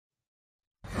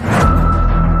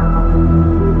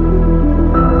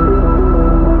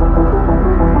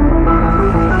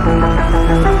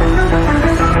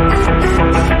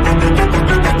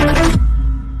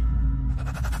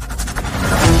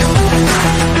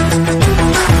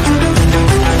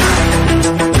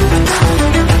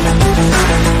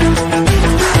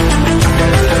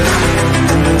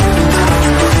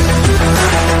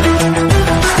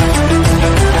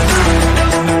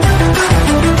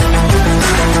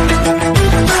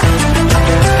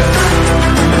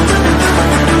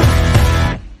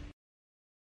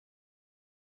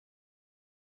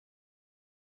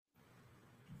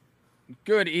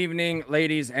Good evening,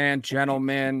 ladies and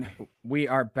gentlemen. We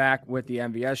are back with the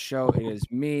MVS Show. It is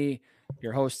me,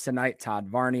 your host tonight, Todd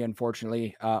Varney.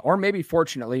 Unfortunately, or maybe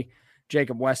fortunately,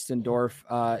 Jacob Westendorf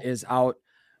is out.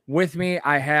 With me,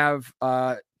 I have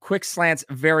Quick Slant's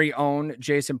very own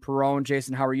Jason Perrone.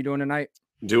 Jason, how are you doing tonight?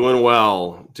 Doing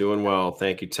well.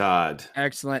 Thank you, Todd.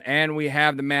 Excellent. And we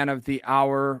have the man of the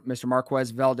hour, Mr. Marquez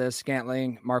Valdez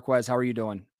Scantling. Marquez, how are you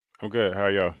doing? I'm good. How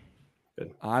are y'all?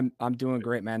 Good. I'm doing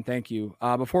great, man. Thank you.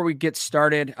 Before we get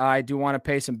started, I do want to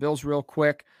pay some bills real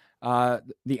quick. The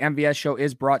MVS Show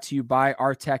is brought to you by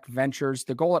Artec Ventures.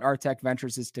 The goal at Artec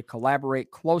Ventures is to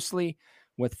collaborate closely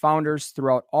with founders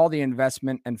throughout all the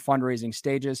investment and fundraising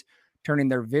stages, turning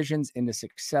their visions into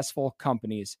successful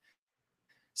companies.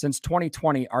 Since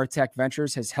 2020, Artec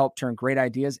Ventures has helped turn great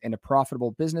ideas into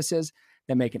profitable businesses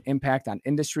that make an impact on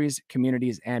industries,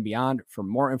 communities, and beyond. For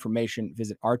more information,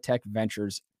 visit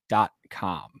artecventures.com.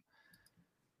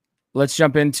 Let's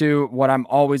jump into what I'm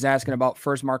always asking about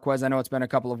first, Marquez. I know it's been a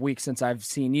couple of weeks since I've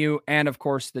seen you, and of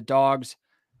course the dogs.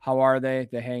 How are they?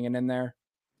 They hanging in there?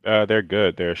 They're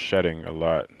good. They're shedding a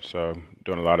lot, so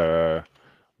doing a lot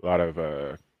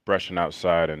of brushing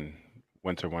outside in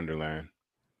winter wonderland.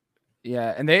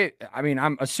 Yeah, and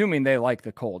I'm assuming they like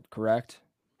the cold, correct?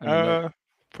 For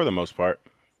the most part,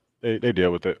 they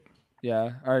deal with it.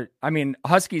 Yeah.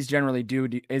 Huskies generally do.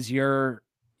 Is your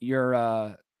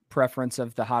preference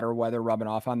of the hotter weather rubbing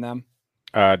off on them?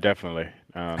 Definitely.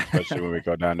 Especially when we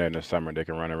go down there in the summer, they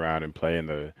can run around and play in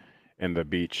the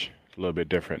beach. It's a little bit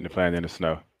different than playing in the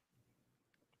snow.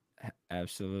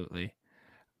 Absolutely.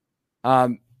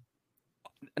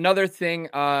 Another thing,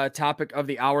 topic of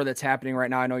the hour that's happening right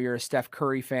now. I know you're a Steph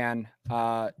Curry fan.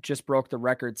 Just broke the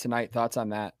record tonight. Thoughts on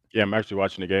that? Yeah, I'm actually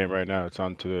watching the game right now. It's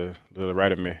on to the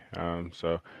right of me.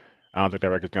 So I don't think that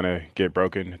record's gonna get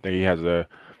broken. I think he has a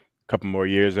couple more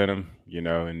years in him,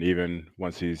 and even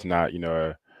once he's not,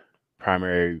 a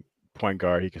primary point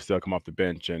guard, he can still come off the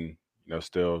bench and,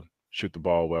 still shoot the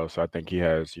ball well. So I think he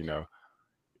has,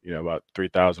 about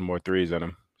 3,000 more threes in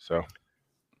him. So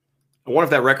I wonder if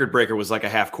that record breaker was like a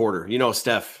half quarter.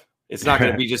 Steph, it's not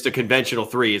going to be just a conventional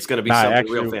three. It's going to be something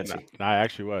real fancy. It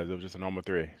actually was. It was just a normal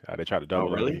three. They tried to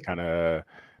double him.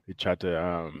 He tried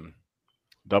to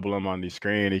double him on the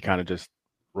screen. He kind of just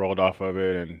rolled off of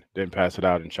it and didn't pass it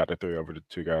out and shot the three over the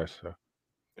two guys. So.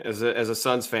 As a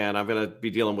Suns fan, I'm going to be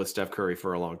dealing with Steph Curry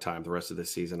for a long time the rest of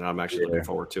this season, and I'm actually looking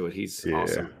forward to it. He's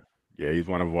awesome. Yeah, he's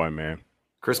one of one, man.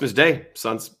 Christmas Day,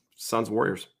 Suns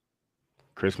Warriors.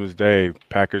 Christmas Day,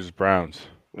 Packers Browns.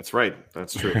 That's right.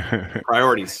 That's true.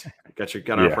 Priorities. Got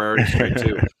our priorities straight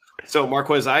too. So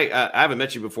Marquez, I haven't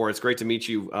met you before. It's great to meet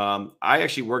you. I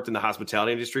actually worked in the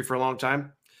hospitality industry for a long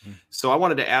time. So I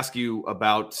wanted to ask you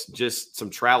about just some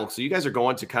travel. So you guys are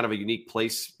going to kind of a unique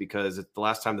place because the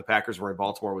last time the Packers were in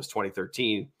Baltimore was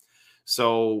 2013.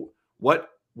 So what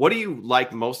do you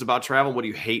like most about travel? What do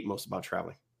you hate most about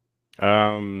traveling?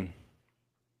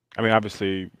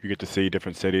 Obviously you get to see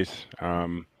different cities.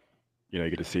 You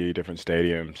get to see different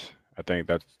stadiums. I think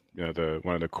that's,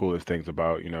 one of the coolest things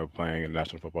about, playing in the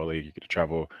National Football League. You get to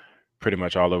travel pretty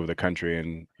much all over the country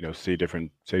and, see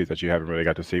different cities that you haven't really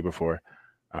got to see before.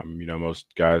 Most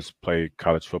guys play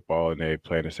college football and they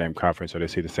play in the same conference, so they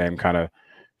see the same kind of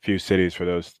few cities for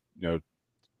those, 2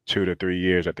 to 3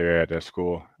 years that they're at that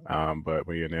school. But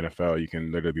when you're in the NFL, you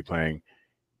can literally be playing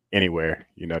anywhere,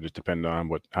 just depending on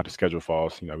how the schedule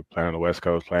falls. Playing on the West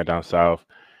Coast, playing down South,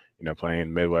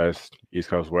 playing Midwest, East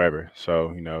Coast, wherever.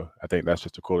 So, I think that's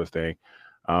just the coolest thing.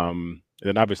 And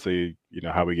then obviously,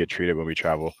 how we get treated when we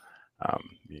travel.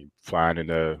 Flying in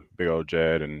a big old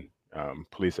jet and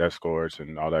police escorts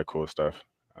and all that cool stuff.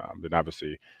 Then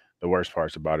obviously the worst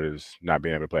parts about it is not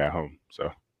being able to play at home.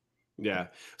 So yeah.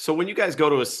 So when you guys go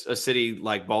to a city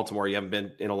like Baltimore, you haven't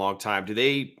been in a long time. Do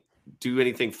they do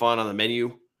anything fun on the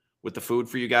menu with the food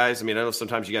for you guys? I mean, I know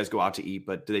sometimes you guys go out to eat,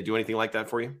 but do they do anything like that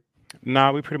for you?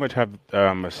 No, we pretty much have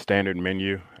a standard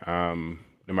menu no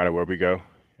matter where we go.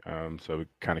 So we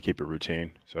kind of keep it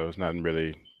routine. So it's nothing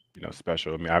really,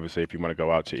 special. I mean, obviously if you want to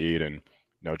go out to eat and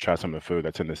try some of the food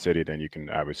that's in the city, then you can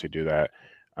obviously do that.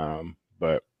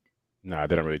 But no,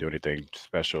 they don't really do anything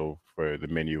special for the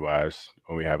menu wise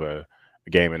when we have a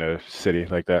game in a city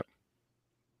like that.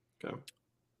 Okay.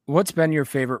 What's been your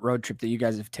favorite road trip that you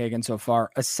guys have taken so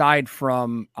far? Aside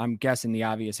from, I'm guessing the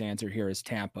obvious answer here is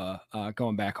Tampa,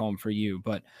 going back home for you.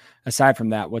 But aside from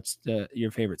that, what's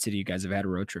your favorite city you guys have had a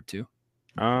road trip to?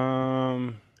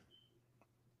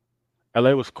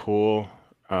 LA was cool.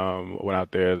 Went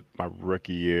out there my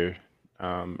rookie year.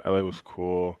 LA was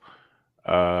cool.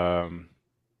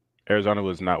 Arizona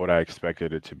was not what I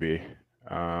expected it to be.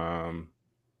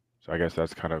 So I guess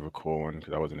that's kind of a cool one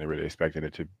because I wasn't really expecting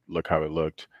it to look how it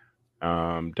looked.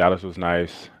 Dallas was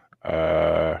nice.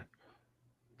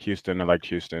 Houston, I liked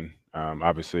Houston.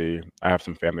 Obviously, I have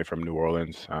some family from New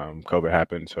Orleans. COVID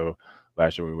happened, so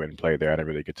last year we went and played there. I didn't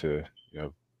really get to,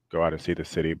 go out and see the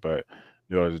city, but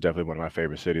New Orleans is definitely one of my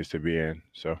favorite cities to be in.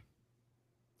 So,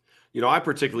 I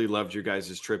particularly loved your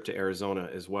guys' trip to Arizona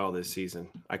as well this season.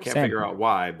 I can't Same. figure out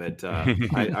why, but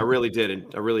I really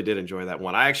did. I really did enjoy that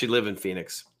one. I actually live in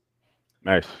Phoenix.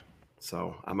 Nice.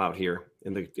 So I'm out here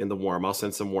in the warm. I'll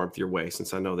send some warmth your way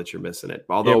since I know that you're missing it.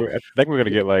 Although I think we're gonna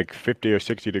get like 50 or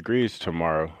 60 degrees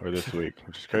tomorrow or this week,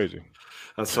 which is crazy.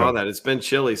 I saw that. It's been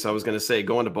chilly, so I was going to say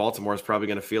going to Baltimore is probably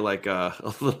going to feel like a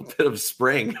little bit of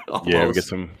spring. Almost. Yeah, we get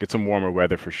some warmer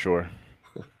weather for sure.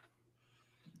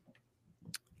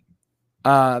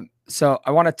 So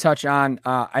I want to touch on.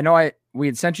 I know we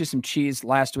had sent you some cheese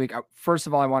last week. First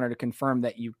of all, I wanted to confirm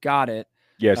that you got it.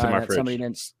 Yeah, it's in my fridge. Somebody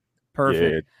didn't. Perfect.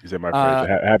 Yeah, it's in my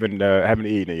fridge. I haven't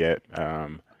eaten it yet.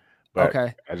 But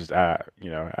okay. I just I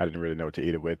didn't really know what to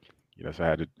eat it with. So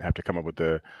I have to come up with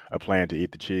a plan to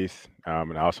eat the cheese.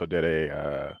 And I also did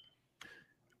an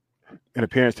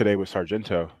appearance today with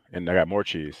Sargento, and I got more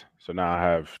cheese. So now I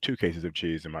have 2 cases of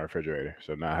cheese in my refrigerator.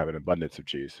 So now I have an abundance of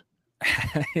cheese.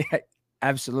 Yeah,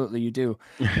 absolutely, you do.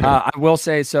 I will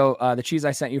say so. The cheese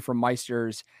I sent you from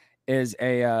Meister's is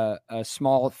a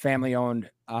small family-owned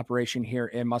operation here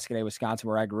in Muscadet, Wisconsin,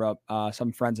 where I grew up.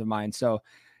 Some friends of mine, so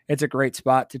it's a great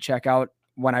spot to check out.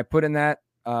 When I put in that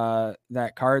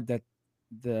card that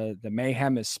the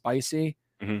mayhem is spicy,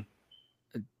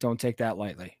 don't take that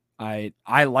lightly. I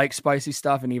like spicy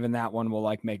stuff, and even that one will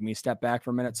like make me step back for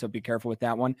a minute. So be careful with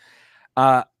that one.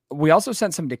 We also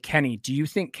sent some to Kenny. Do you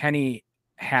think Kenny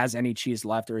has any cheese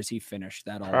left, or is he finished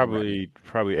that all? Probably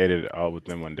ate it all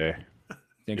within one day.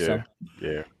 Think so?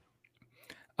 Yeah.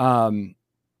 And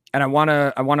I want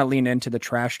to lean into the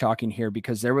trash talking here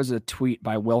because there was a tweet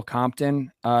by Will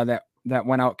Compton that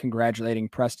went out congratulating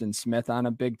Preston Smith on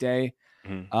a big day.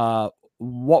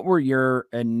 What were your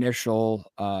initial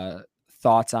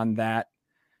thoughts on that,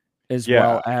 as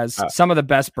well as some of the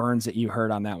best burns that you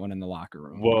heard on that one in the locker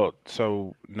room? Well,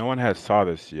 so no one has saw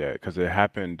this yet because it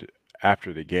happened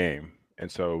after the game,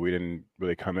 and so we didn't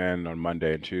really come in on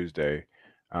Monday and Tuesday.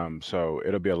 So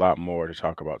it'll be a lot more to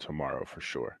talk about tomorrow for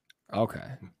sure.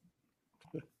 Okay.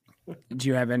 Do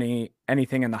you have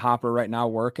anything in the hopper right now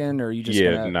working, or are you just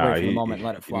gonna wait for the moment and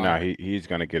let it fly? He's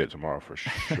gonna get it tomorrow for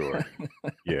sure.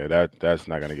 Yeah, that's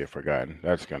not gonna get forgotten.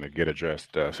 That's gonna get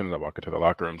addressed as soon as I walk into the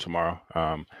locker room tomorrow.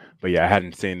 But yeah, I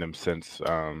hadn't seen them since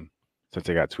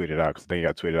they got tweeted out, because they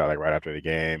got tweeted out like right after the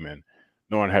game, and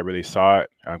no one had really saw it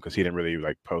because he didn't really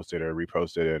like post it or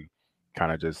repost it, and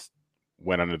kind of just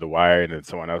went under the wire, and then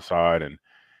someone else saw it, and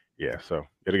yeah, so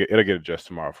it'll get addressed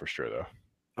tomorrow for sure though.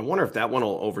 I wonder if that one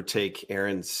will overtake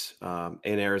Aaron's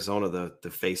in Arizona, the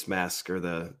face mask or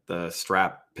the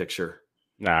strap picture.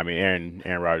 Nah, I mean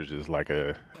Aaron Rodgers is like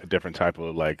a different type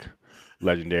of like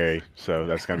legendary, so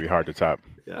that's gonna be hard to top.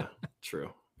 Yeah, true,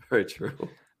 very true.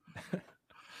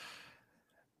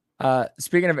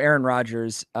 Speaking of Aaron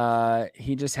Rodgers,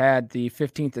 he just had the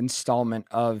 15th installment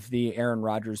of the Aaron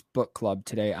Rodgers book club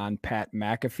today on Pat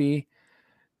McAfee.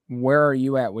 Where are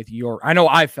you at with I know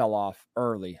I fell off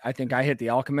early. I think I hit The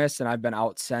Alchemist and I've been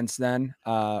out since then.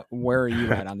 Where are you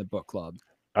at on the book club?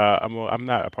 I'm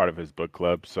not a part of his book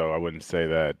club, so I wouldn't say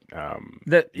that.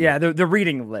 The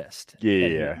reading list.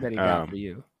 Yeah, that he got for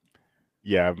you.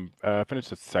 Yeah, I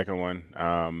finished the second one.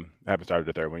 I haven't started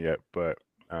the third one yet, but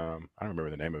I don't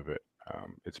remember the name of it.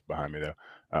 It's behind me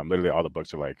though. Literally all the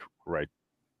books are like right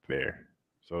there.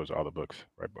 So those are all the books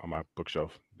right on my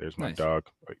bookshelf. There's my dog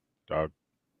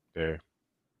there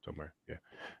somewhere. Yeah,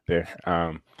 there.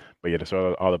 But yeah,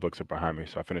 so all the books are behind me.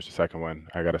 So I finished the second one.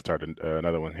 I got to start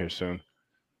another one here soon.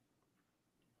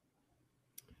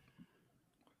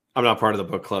 I'm not part of the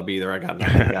book club either. I got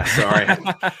nothing. Yeah, sorry.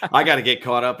 I got to get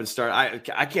caught up and start.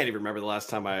 I can't even remember the last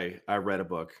time I read a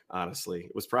book. Honestly,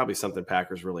 it was probably something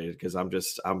Packers related because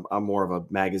I'm more of a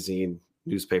magazine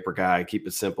newspaper guy. Keep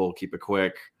it simple, keep it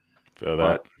quick. Feel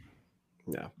that.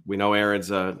 Yeah, we know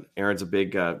Aaron's a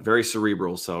big, very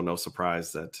cerebral. So no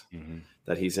surprise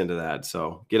that he's into that.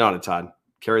 So get on it, Todd.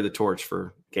 Carry the torch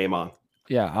for Game On.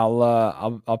 Yeah,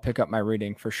 I'll pick up my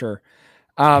reading for sure.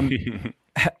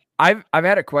 I've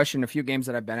had a question, a few games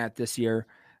that I've been at this year.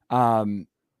 How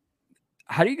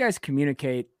do you guys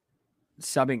communicate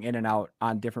subbing in and out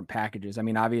on different packages? I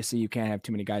mean, obviously you can't have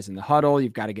too many guys in the huddle.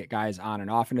 You've got to get guys on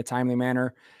and off in a timely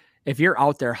manner. If you're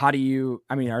out there,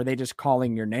 are they just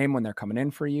calling your name when they're coming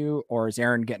in for you? Or is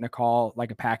Aaron getting a call,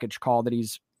 like a package call that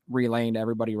he's relaying to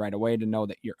everybody right away to know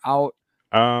that you're out?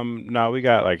 No, we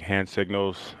got like hand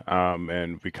signals,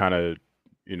 and we kind of,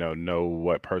 know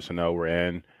what personnel we're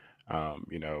in,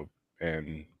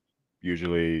 and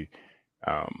usually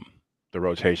um, the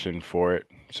rotation for it.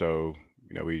 So,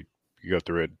 we go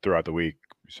through it throughout the week.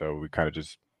 So we kind of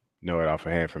just know it off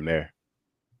of hand from there.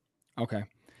 Okay.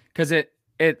 Because it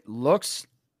looks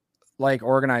like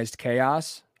organized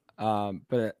chaos,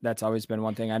 but that's always been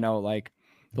one thing I know. Like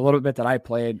the little bit that I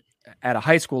played at a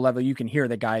high school level, you can hear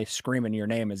the guy screaming your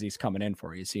name as he's coming in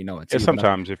for you, so you know it's Yeah, you. But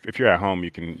sometimes if you're at home,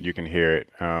 you can hear it.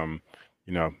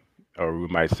 You know, or we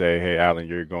might say, "Hey, Alan,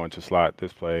 you're going to slot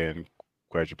this play, and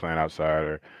glad you're playing outside,"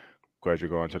 or "Glad you're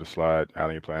going to the slot,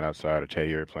 Alan, you're playing outside," or "Tay,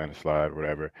 you're playing the slot,"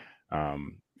 whatever.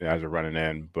 As we're running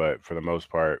in, but for the most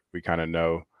part, we kind of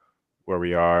know where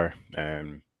we are,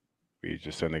 and we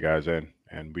just send the guys in,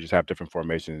 and we just have different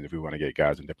formations if we want to get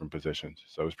guys in different positions.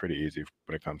 So it's pretty easy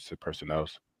when it comes to personnel.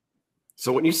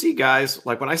 So when you see guys,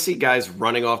 like when I see guys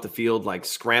running off the field, like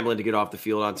scrambling to get off the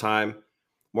field on time,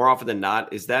 more often than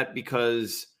not, is that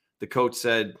because the coach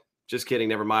said, just kidding,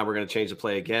 never mind, we're going to change the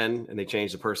play again, and they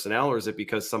changed the personnel, or is it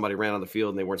because somebody ran on the field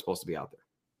and they weren't supposed to be out there?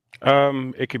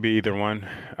 It could be either one.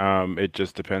 It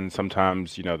just depends.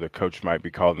 Sometimes, the coach might be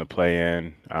calling the play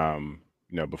in,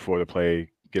 before the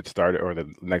play gets started or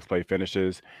the next play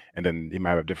finishes, and then he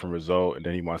might have a different result, and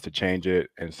then he wants to change it,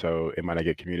 and so it might not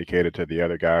get communicated to the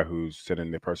other guy who's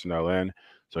sending the personnel in.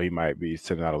 So he might be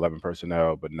sending out 11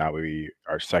 personnel, but now we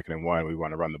are 2nd and 1. We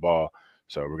want to run the ball,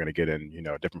 so we're going to get in,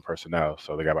 different personnel.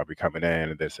 So the guy might be coming in,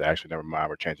 and they say, actually, never mind,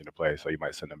 we're changing the play. So you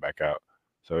might send them back out.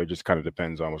 So it just kind of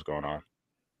depends on what's going on.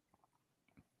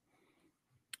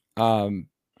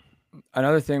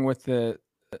 Another thing with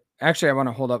actually, I want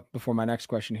to hold up before my next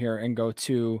question here and go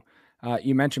to,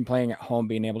 you mentioned playing at home,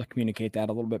 being able to communicate that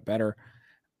a little bit better.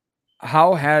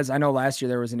 I know last year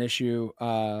there was an issue,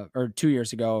 or 2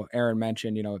 years ago, Aaron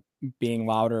mentioned, being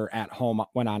louder at home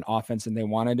when on offense and they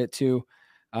wanted it to.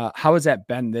 How has that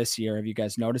been this year? Have you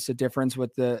guys noticed a difference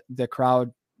with the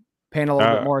crowd paying a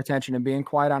little bit more attention and being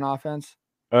quiet on offense?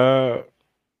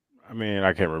 I mean,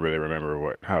 I can't really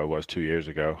remember how it was 2 years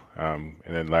ago. And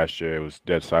then last year it was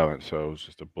dead silent, so it was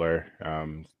just a blur.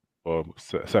 Well,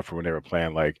 except for when they were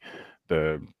playing like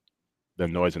the the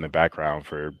noise in the background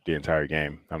for the entire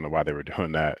game. I don't know why they were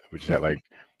doing that. We just had like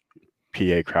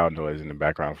PA crowd noise in the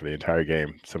background for the entire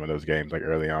game. Some of those games, like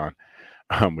early on,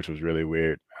 which was really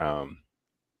weird.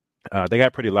 They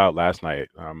got pretty loud last night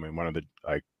in one of the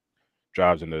like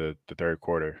drives in the third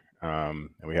quarter, and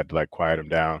we had to like quiet them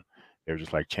down. They were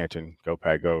just like chanting "Go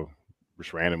Pack, go!"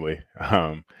 just randomly.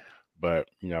 But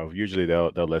usually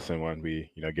they'll listen when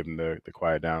we give them the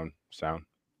quiet down sound.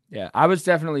 Yeah, I was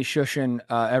definitely shushing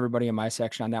everybody in my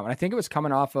section on that one. I think it was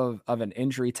coming off of an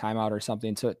injury timeout or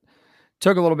something, so it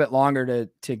took a little bit longer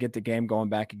to get the game going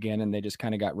back again, and they just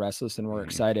kind of got restless and were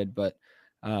excited. But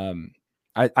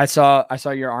I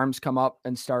saw your arms come up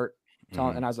and start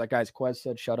telling, and I was like, guys, Quez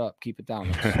said, shut up, keep it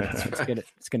down.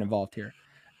 Let's get involved here.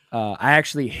 I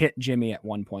actually hit Jimmy at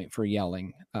one point for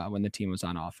yelling when the team was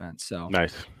on offense. So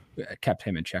nice. I kept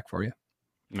him in check for you.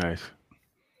 Nice.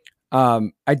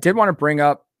 I did want to bring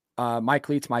up My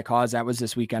Cleats, My Cause. That was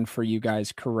this weekend for you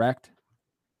guys, correct?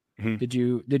 Mm-hmm. Did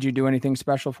you do anything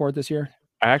special for it this year?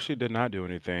 I actually did not do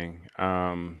anything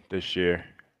this year.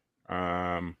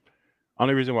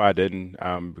 Only reason why I didn't,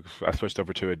 because I switched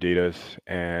over to Adidas,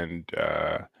 and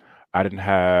I didn't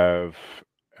have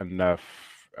enough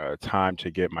time to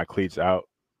get my cleats out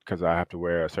because I have to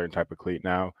wear a certain type of cleat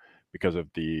now because of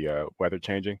the weather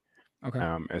changing. Okay.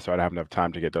 And so I don't have enough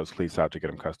time to get those cleats out to get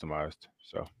them customized.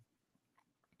 So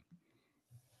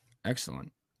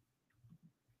excellent.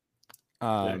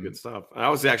 Yeah, good stuff. I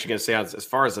was actually going to say, as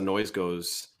far as the noise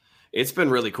goes, it's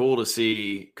been really cool to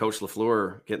see Coach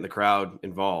LaFleur getting the crowd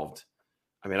involved.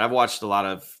 I mean, I've watched a lot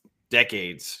of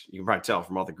decades. You can probably tell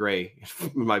from all the gray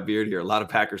in my beard here. A lot of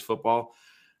Packers football.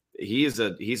 He's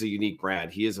a unique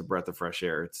brand. He is a breath of fresh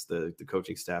air. It's the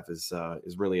coaching staff is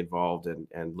really involved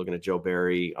and looking at Joe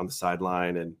Barry on the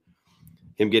sideline and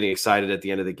him getting excited at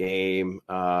the end of the game.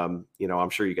 I'm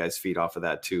sure you guys feed off of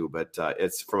that too, but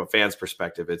it's from a fan's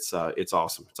perspective, it's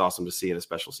awesome. It's awesome to see in a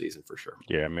special season for sure.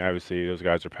 Yeah, I mean, obviously those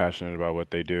guys are passionate about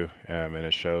what they do, and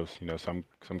it shows. Some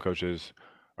coaches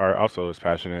are also as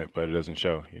passionate, but it doesn't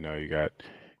show. You got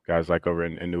guys like over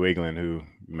in New England who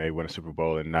may win a Super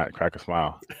Bowl and not crack a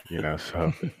smile.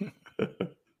 So.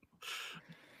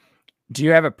 Do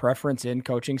you have a preference in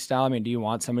coaching style? I mean, do you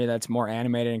want somebody that's more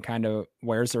animated and kind of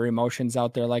wears their emotions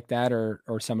out there like that, or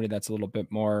somebody that's a little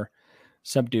bit more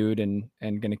subdued and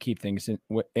going to keep things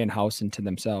in-house and to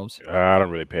themselves? I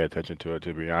don't really pay attention to it,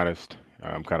 to be honest.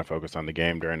 I'm kind of focused on the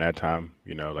game during that time.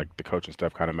 Like the coaching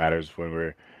stuff kind of matters when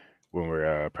we're when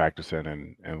we're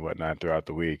practicing and whatnot throughout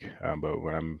the week. But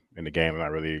when I'm in the game, I'm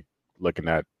not really looking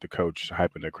at the coach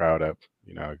hyping the crowd up.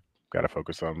 Got to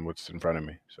focus on what's in front of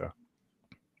me. So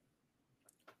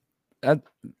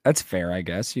that's fair, I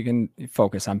guess. You can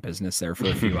focus on business there for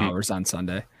a few hours on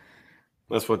Sunday.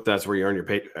 That's where you earn your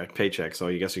paycheck. So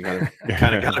I guess you kind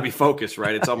of got to be focused,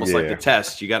 right? It's almost like the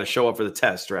test. You got to show up for the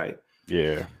test, right?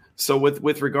 Yeah. So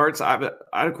with regards, I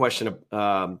had a question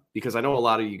because I know a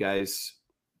lot of you guys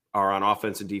are on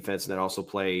offense and defense, and then also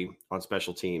play on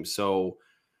special teams. So,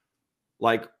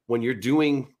 like when you're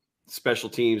doing special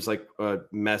teams, like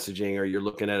messaging, or you're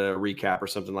looking at a recap or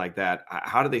something like that,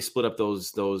 how do they split up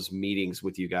those meetings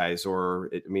with you guys? Or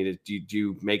do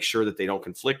you make sure that they don't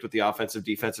conflict with the offensive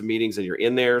defensive meetings, and you're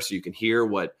in there so you can hear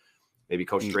what maybe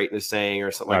Coach Drayton is saying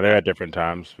or something like that? They're at different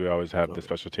times. We always have the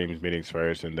special teams meetings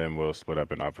first, and then we'll split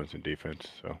up in offense and defense.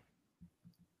 So,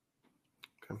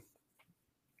 okay,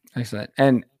 excellent.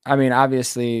 And I mean,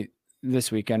 obviously,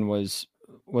 this weekend was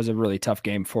a really tough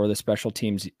game for the special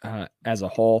teams as a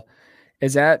whole.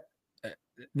 Is that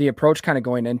the approach kind of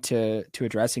going into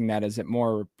addressing that? Is it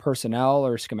more personnel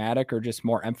or schematic, or just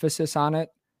more emphasis on it?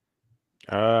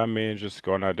 Just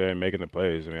going out there and making the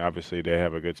plays. Obviously they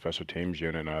have a good special teams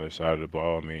unit on the other side of the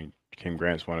ball. Kim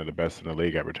Grant's one of the best in the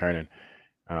league at returning,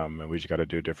 and we just got to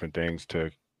do different things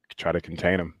to try to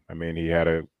contain him.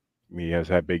 He has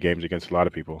had big games against a lot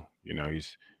of people.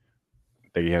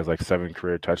 He has like 7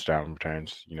 career touchdown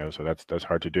returns. So that's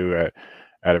hard to do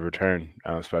at a return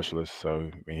specialist.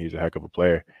 So he's a heck of a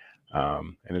player,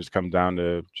 and it just comes down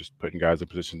to just putting guys in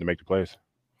position to make the plays.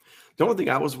 The only thing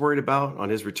I was worried about on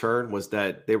his return was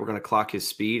that they were going to clock his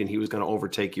speed and he was going to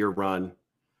overtake your run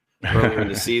earlier in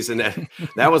the season.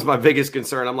 That was my biggest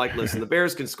concern. I'm like, listen, the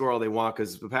Bears can score all they want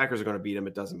because the Packers are going to beat them.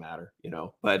 It doesn't matter,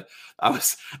 But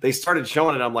they started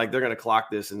showing it. I'm like, they're going to clock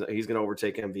this and he's going to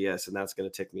overtake MVS, and that's going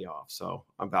to tick me off. So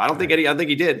I think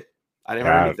he did. I didn't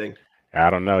hear anything. I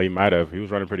don't know. He might have. He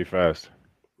was running pretty fast.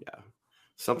 Yeah,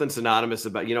 something synonymous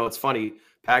about. It's funny.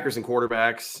 Packers and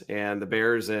quarterbacks and the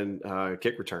Bears and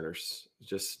kick returners.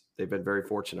 They've been very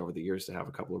fortunate over the years to have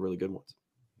a couple of really good ones.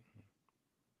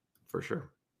 For sure.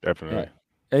 Definitely.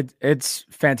 Yeah. It's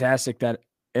fantastic that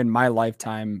in my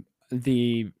lifetime,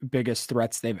 the biggest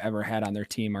threats they've ever had on their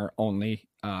team are only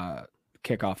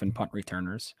kickoff and punt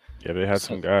returners. Yeah, they had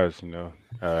some guys,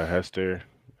 Hester,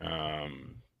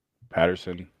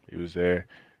 Patterson, he was there,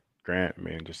 Grant,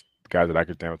 just guys that I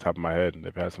could stand on top of my head, and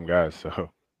they've had some guys, so.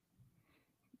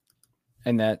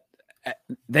 And that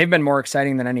they've been more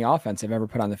exciting than any offense they've ever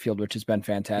put on the field, which has been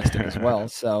fantastic as well.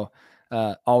 So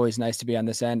always nice to be on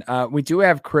this end. We do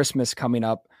have Christmas coming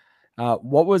up.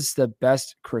 What was the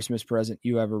best Christmas present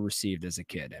you ever received as a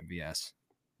kid, MVS?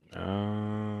 I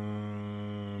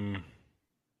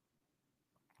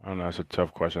don't know. That's a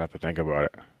tough question. I have to think about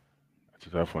it. It's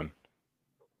a tough one.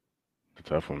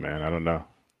 Man. I don't know.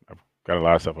 I've got a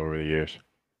lot of stuff over the years.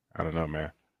 I don't know,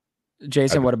 man.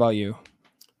 Jason, what about you?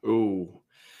 Ooh.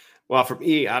 Well, for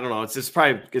me, I don't know. It's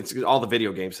all the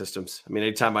video game systems.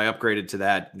 Anytime I upgraded to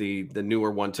that, the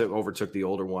newer one overtook the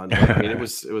older one. But, it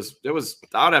was.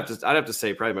 I'd have to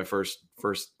say probably my first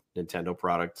Nintendo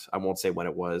product. I won't say when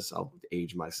it was. I'll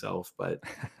age myself, but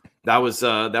that was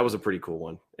a pretty cool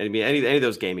one. And any of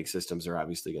those gaming systems are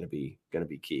obviously going to be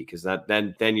key, because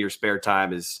then your spare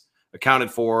time is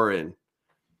accounted for, and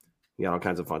you got all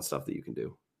kinds of fun stuff that you can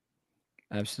do.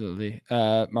 Absolutely.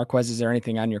 Marquez, is there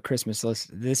anything on your Christmas list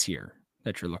this year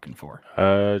that you're looking for?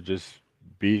 Just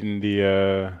beating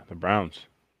the Browns.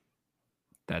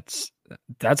 That's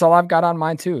all I've got on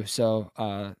mine too. So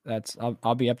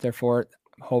I'll be up there for it,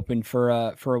 hoping for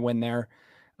a win there.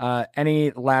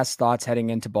 Any last thoughts heading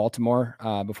into Baltimore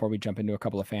before we jump into a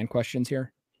couple of fan questions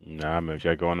here? Nah, man, you got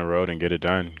to go on the road and get it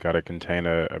done. Got to contain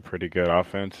a pretty good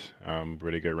offense,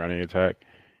 pretty good running attack.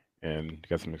 And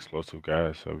got some explosive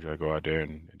guys, so we got to go out there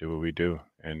and do what we do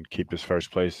and keep this first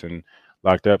place and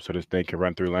locked up so this thing can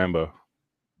run through Lambeau.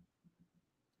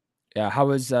 Yeah, how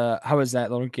was that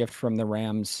little gift from the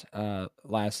Rams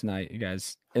last night? You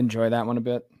guys enjoy that one a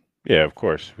bit? Yeah, of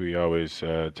course. We always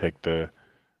take the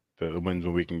wins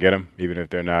when we can get them, even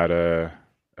if they're not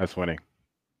us winning.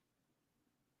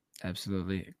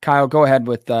 Absolutely. Kyle, go ahead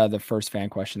with the first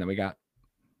fan question that we got.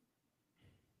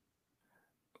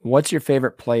 What's your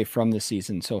favorite play from the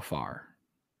season so far?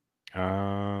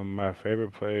 My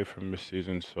favorite play from the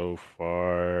season so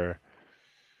far,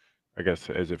 I guess,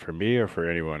 is it for me or for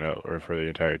anyone else or for the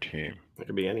entire team? It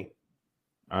could be any.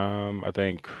 I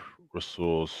think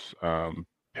Rasul's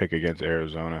pick against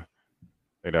Arizona. I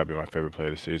think that'd be my favorite play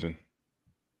of the season.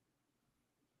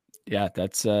 Yeah,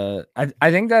 that's I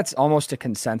think that's almost a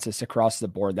consensus across the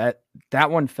board.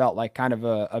 That one felt like kind of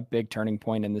a big turning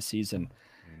point in the season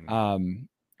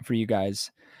for you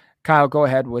guys. Kyle, go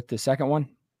ahead with the second one.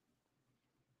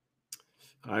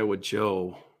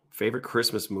 Joe, favorite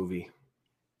Christmas movie?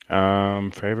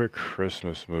 Favorite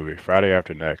Christmas movie, Friday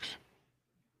After Next.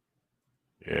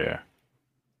 Yeah.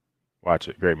 Watch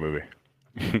it. Great movie.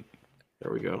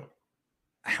 There we go.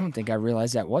 I don't think I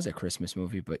realized that was a Christmas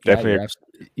movie, but definitely,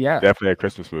 definitely a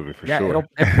Christmas movie for sure.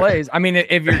 It plays. I mean,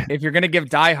 if you're gonna give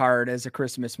Die Hard as a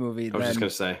Christmas movie, I was just gonna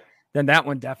say, then that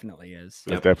one definitely is.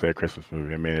 It's definitely a Christmas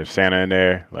movie. I mean, there's Santa in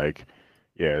there. Like,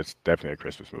 yeah, it's definitely a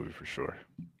Christmas movie for sure.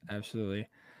 Absolutely.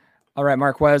 All right,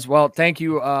 Marquez. Well, thank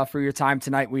you for your time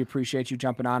tonight. We appreciate you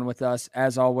jumping on with us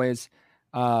as always.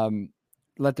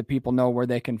 Let the people know where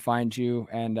they can find you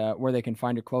and where they can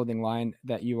find your clothing line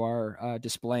that you are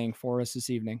displaying for us this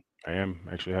evening. I am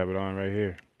actually have it on right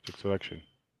here. 6 selection.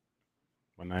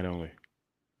 One night only.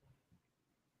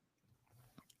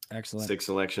 Excellent.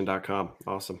 6selection.com.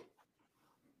 Awesome.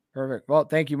 Perfect. Well,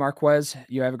 thank you, Marquez.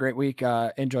 You have a great week.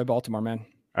 Enjoy Baltimore, man.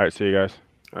 All right. See you guys.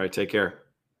 All right. Take care.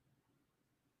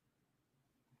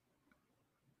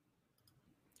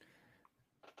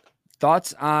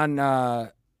 Thoughts on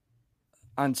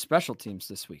special teams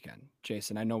this weekend,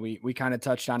 Jason? I know we kind of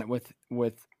touched on it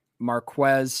with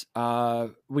Marquez.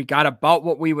 We got about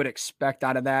what we would expect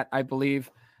out of that, I believe.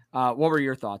 What were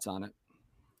your thoughts on it?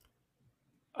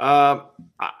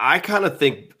 I kind of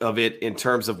think of it in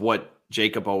terms of what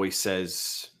Jacob always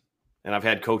says, and I've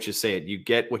had coaches say it: you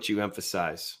get what you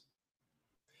emphasize.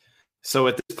 So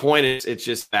at this point, it's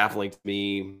just baffling to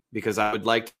me because I would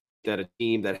like that a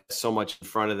team that has so much in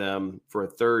front of them for a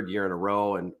third year in a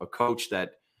row and a coach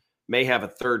that may have a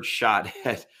third shot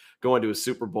at going to a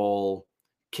Super Bowl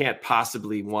can't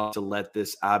possibly want to let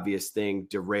this obvious thing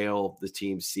derail the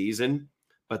team's season,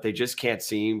 but they just can't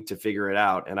seem to figure it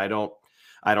out. And I don't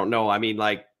know. I mean,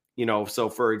 like, so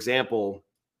for example,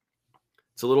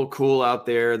 it's a little cool out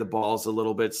there. The ball's a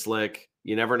little bit slick.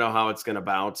 You never know how it's going to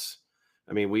bounce.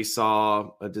 I mean, we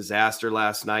saw a disaster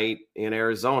last night in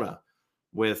Arizona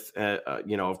with,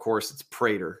 of course, it's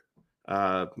Prater,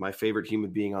 my favorite human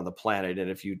being on the planet. And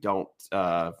if you don't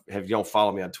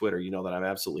follow me on Twitter, you know that I'm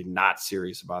absolutely not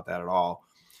serious about that at all.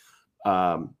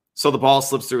 So the ball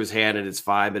slips through his hand and it's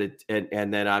fine, but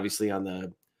and then obviously on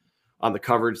the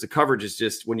coverage is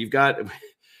just when you got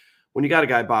a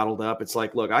guy bottled up, it's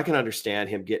like, look, I can understand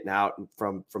him getting out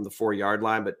from the 4-yard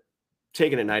line, but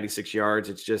taking it 96 yards,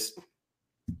 it's just,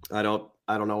 I don't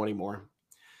know anymore.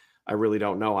 I really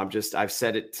don't know. I've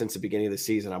said it since the beginning of the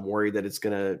season. I'm worried that it's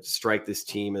going to strike this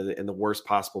team in the worst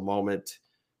possible moment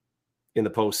in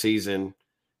the postseason.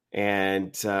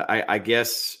 And I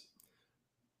guess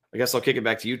I'll kick it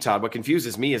back to you, Todd. What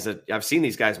confuses me is that I've seen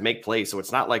these guys make plays. So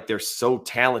it's not like they're so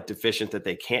talent deficient that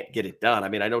they can't get it done. I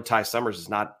mean, I know Ty Summers is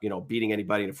not, beating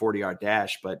anybody in a 40-yard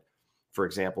dash, but they're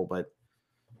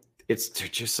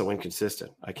just so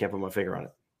inconsistent. I can't put my finger on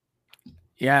it.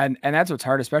 Yeah, and that's what's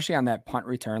hard, especially on that punt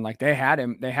return. Like they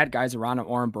had guys around him.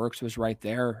 Oren Burks was right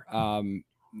there.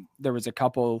 There was a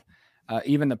couple,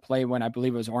 even the play when I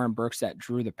believe it was Oren Burks that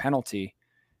drew the penalty.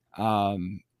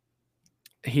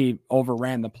 He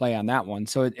overran the play on that one.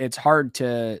 So it's hard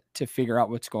to figure out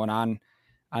what's going on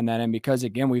that end, because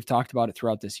again, we've talked about it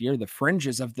throughout this year. The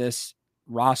fringes of this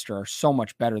roster are so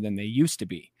much better than they used to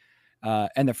be.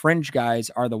 And the fringe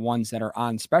guys are the ones that are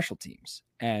on special teams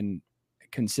and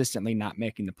consistently not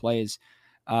making the plays.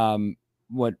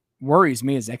 What worries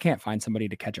me is they can't find somebody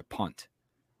to catch a punt,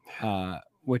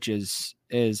 which is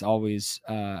always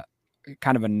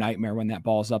kind of a nightmare when that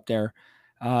ball's up there.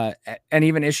 And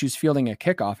even issues fielding a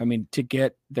kickoff. I mean, to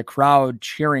get the crowd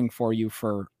cheering for you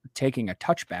for taking a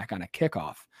touchback on a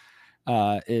kickoff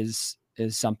is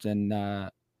something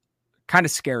kind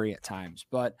of scary at times.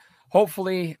 But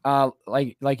hopefully,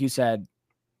 like you said,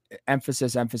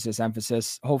 emphasis.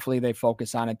 Hopefully they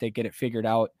focus on it. They get it figured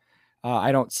out.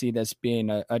 I don't see this being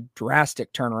a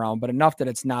drastic turnaround, but enough that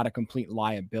it's not a complete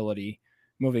liability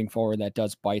moving forward that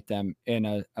does bite them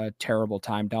in a terrible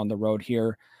time down the road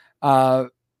here.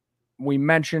 We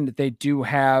mentioned that they do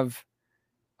have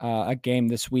a game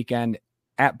this weekend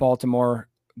at Baltimore.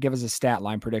 Give us a stat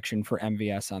line prediction for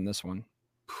MVS on this one.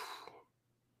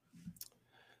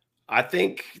 I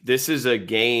think this is a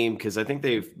game because I think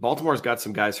Baltimore's got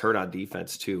some guys hurt on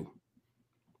defense too.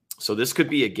 So this could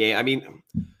be a game. I mean,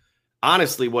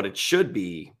 honestly, what it should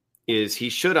be is he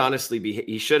should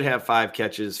have 5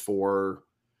 catches for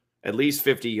at least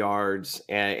 50 yards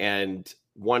and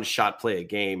one shot play a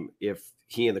game if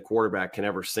he and the quarterback can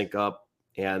ever sync up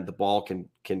and the ball can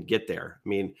get there. I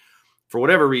mean, for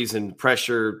whatever reason,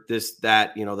 pressure, this,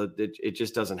 that, it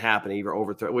just doesn't happen. Either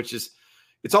overthrow, which is,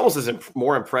 it's almost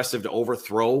more impressive to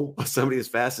overthrow somebody as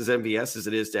fast as MVS as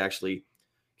it is to actually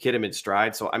hit him in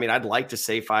stride. So, I mean, I'd like to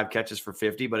say 5 catches for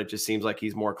 50, but it just seems like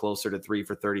he's more closer to 3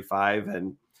 for 35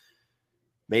 and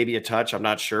maybe a touch. I'm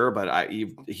not sure, but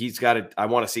he's got to, I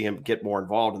want to see him get more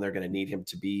involved, and they're going to need him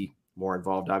to be more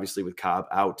involved. Obviously with Cobb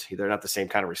out, they're not the same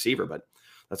kind of receiver, but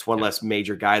that's one less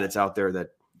major guy that's out there that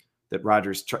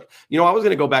Rodgers I was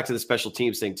going to go back to the special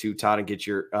teams thing too, Todd, and get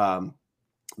your,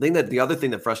 the other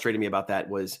thing that frustrated me about that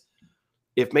was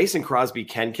if Mason Crosby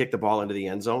can kick the ball into the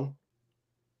end zone,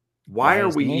 why are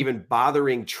we even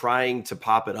bothering trying to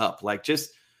pop it up? Like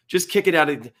just kick it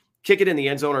in the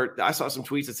end zone. Or I saw some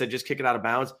tweets that said just kick it out of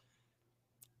bounds.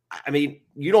 I mean,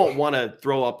 you don't want to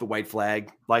throw up the white flag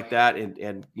like that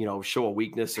and show a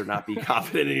weakness or not be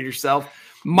confident in yourself.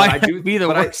 Might be the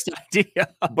worst idea.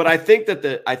 But I think that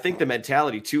the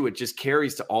mentality too, it just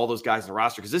carries to all those guys in the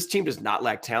roster, because this team does not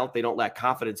lack talent. They don't lack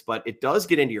confidence, but it does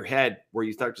get into your head where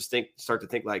you start to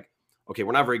think like, okay,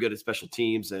 we're not very good at special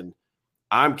teams, and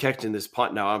I'm catching this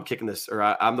punt now. I'm kicking this, or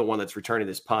I'm the one that's returning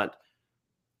this punt.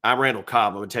 I'm Randall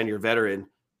Cobb. I'm a 10-year veteran,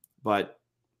 but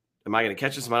am I going to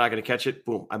catch this? Am I not going to catch it?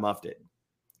 Boom, I muffed it.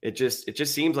 It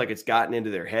just seems like it's gotten into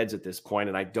their heads at this point,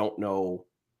 and I don't know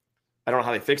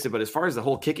how they fix it. But as far as the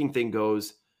whole kicking thing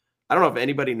goes, I don't know if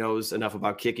anybody knows enough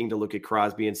about kicking to look at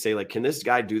Crosby and say, like, can this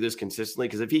guy do this consistently?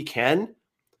 Because if he can,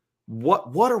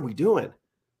 what are we doing?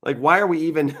 Like, why are we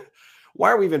even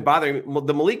bothering?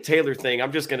 The Malik Taylor thing,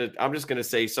 I'm just gonna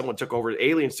say someone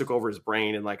aliens took over his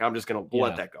brain, and like I'm just gonna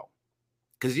let that go,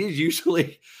 because he's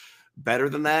usually better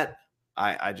than that.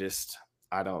 I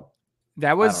don't.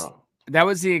 That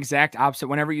was the exact opposite.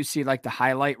 Whenever you see like the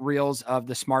highlight reels of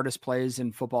the smartest plays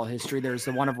in football history, there's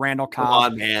the one of Randall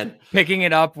Cobb picking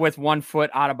it up with 1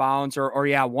 foot out of bounds or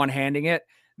one-handing it.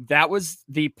 That was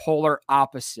the polar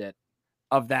opposite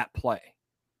of that play,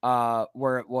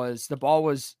 where it was the ball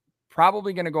was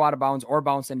probably going to go out of bounds or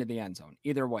bounce into the end zone,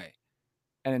 either way.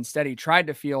 And instead he tried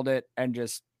to field it and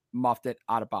just muffed it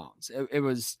out of bounds. It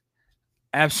was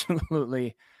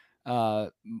absolutely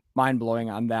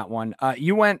mind-blowing on that one.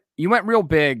 You went real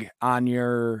big on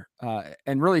your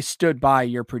and really stood by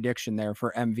your prediction there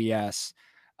for MVS.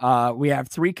 We have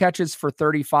 3 catches for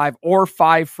 35 or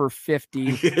 5 for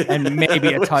 50 and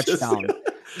maybe a touchdown.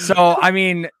 So, I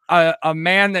mean, a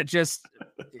man that just,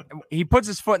 he puts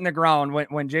his foot in the ground.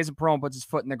 When Jason Perone puts his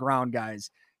foot in the ground,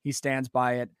 guys, he stands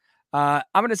by it. I'm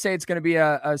going to say it's going to be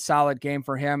a solid game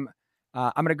for him.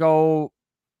 I'm going to go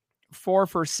 4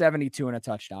 for 72 and a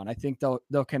touchdown. I think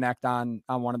they'll connect on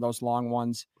one of those long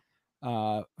ones.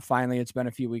 Finally, it's been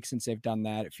a few weeks since they've done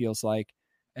that, it feels like,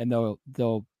 and they'll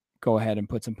go ahead and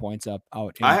put some points up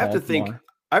out in Baltimore.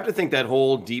 I have to think that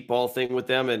whole deep ball thing with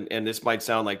them, and this might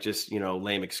sound like just,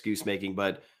 lame excuse making,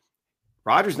 but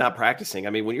Rodgers not practicing. I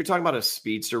mean, when you're talking about a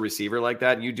speedster receiver like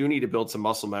that, you do need to build some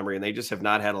muscle memory, and they just have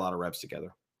not had a lot of reps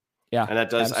together. Yeah. And that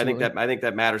does, absolutely. I think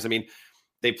that matters. I mean,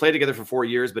 they played together for 4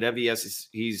 years, but MVS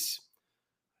he's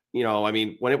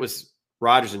when it was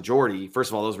Rodgers and Jordy,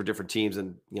 first of all, those were different teams,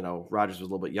 and, Rodgers was a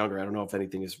little bit younger. I don't know if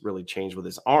anything has really changed with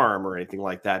his arm or anything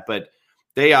like that, but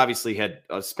they obviously had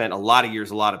spent a lot of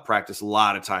years, a lot of practice, a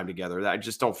lot of time together. I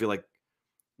just don't feel like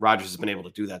Rodgers has been able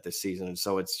to do that this season. And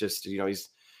so it's just,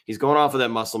 he's going off of that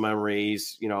muscle memory.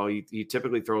 He's, he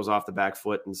typically throws off the back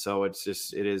foot. And so it's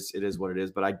just, it is what it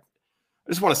is. But I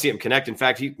just want to see him connect. In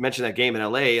fact, he mentioned that game in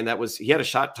LA, and he had a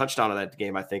shot touchdown on that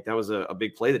game. I think that was a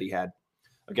big play that he had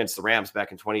against the Rams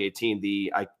back in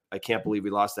 2018. I can't believe we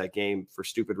lost that game for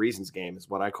stupid reasons game is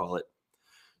what I call it.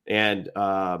 And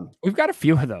we've got a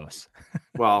few of those.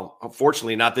 Well,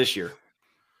 unfortunately not this year.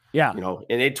 Yeah.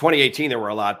 In 2018 there were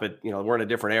a lot, but we're in a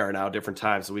different era now, different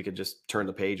time, so we could just turn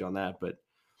the page on that. But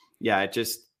yeah, I think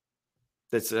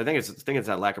it's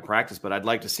that lack of practice, but I'd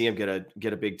like to see him get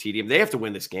a big TD. They have to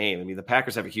win this game. I mean, the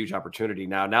Packers have a huge opportunity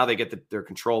now. Now they get their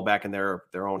control back in their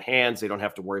own hands. They don't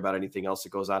have to worry about anything else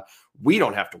that goes on. We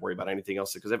don't have to worry about anything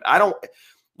else, because if I don't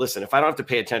have to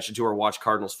pay attention to or watch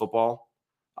Cardinals football,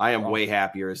 I am way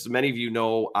happier. As many of you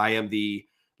know, I am the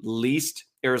least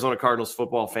Arizona Cardinals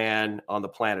football fan on the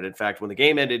planet. In fact, when the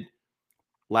game ended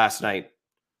last night,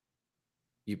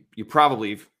 you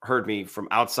probably heard me from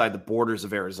outside the borders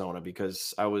of Arizona,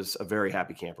 because I was a very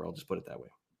happy camper. I'll just put it that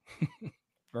way.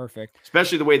 Perfect.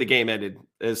 Especially the way the game ended,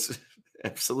 as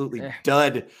absolutely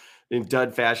dud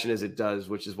fashion as it does,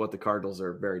 which is what the Cardinals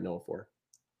are very known for.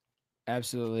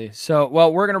 Absolutely. So,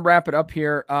 well, we're going to wrap it up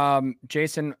here.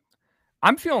 Jason,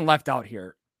 I'm feeling left out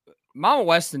here. Mama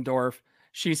Westendorf,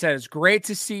 she said, it's great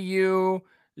to see you.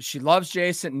 She loves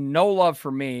Jason, no love for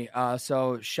me.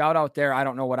 So shout out there. I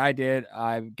don't know what I did.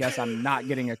 I guess I'm not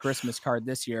getting a Christmas card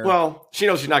this year. Well, she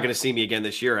knows she's not going to see me again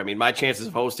this year. I mean, my chances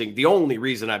of hosting, the only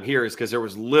reason I'm here is because there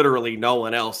was literally no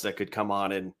one else that could come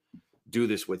on and do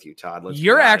this with you, Todd.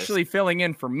 You're actually filling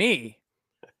in for me,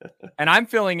 and I'm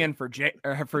filling in for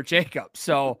Jacob.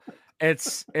 So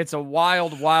it's a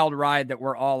wild ride that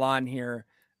we're all on here.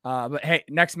 But hey,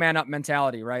 next man up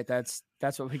mentality, right? That's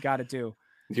what we got to do.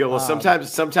 Yeah, well,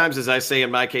 sometimes, as I say in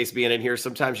my case, being in here,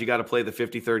 sometimes you got to play the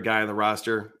 53rd guy on the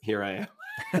roster. Here I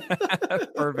am.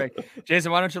 Perfect.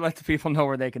 Jason, why don't you let the people know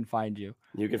where they can find you?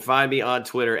 You can find me on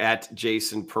Twitter at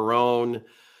Jason Perrone.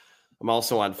 I'm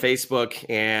also on Facebook.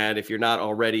 And if you're not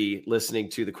already listening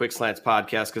to the Quick Slants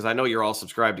podcast, because I know you're all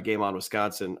subscribed to Game On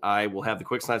Wisconsin, I will have the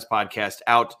Quick Slants podcast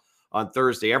out on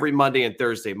Thursday, every Monday and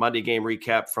Thursday. Monday game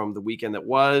recap from the weekend that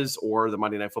was, or the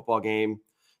Monday Night Football game.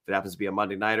 If it happens to be a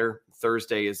Monday nighter,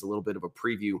 Thursday is a little bit of a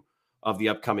preview of the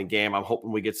upcoming game. I'm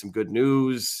hoping we get some good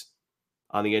news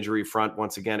on the injury front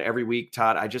once again every week,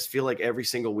 Todd. I just feel like every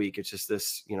single week it's just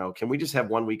this, can we just have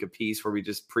 1 week of peace where we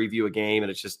just preview a game and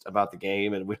it's just about the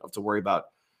game and we don't have to worry about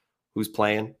who's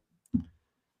playing?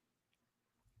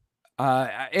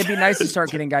 It'd be nice to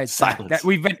start getting guys back. That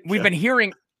we've been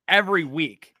hearing every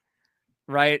week,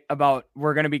 right? About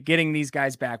we're going to be getting these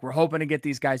guys back. We're hoping to get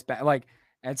these guys back. Like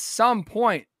at some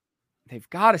point, they've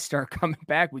got to start coming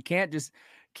back. We can't just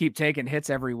keep taking hits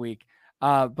every week.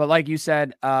 But like you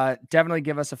said, definitely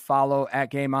give us a follow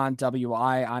at Game On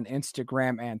WI on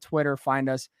Instagram and Twitter. Find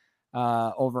us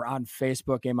over on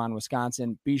Facebook, Game On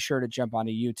Wisconsin. Be sure to jump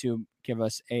onto YouTube. Give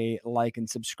us a like and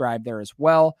subscribe there as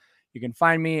well. You can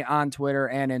find me on Twitter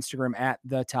and Instagram at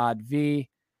the Todd V.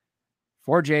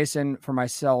 For Jason, for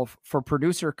myself, for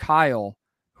producer Kyle,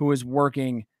 who is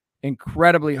working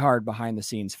incredibly hard behind the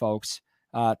scenes, folks.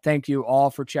 Thank you all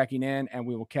for checking in, and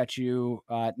we will catch you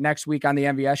next week on the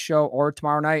MVS Show or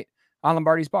tomorrow night on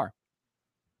Lombardi's Bar.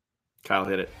 Kyle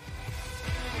hit it.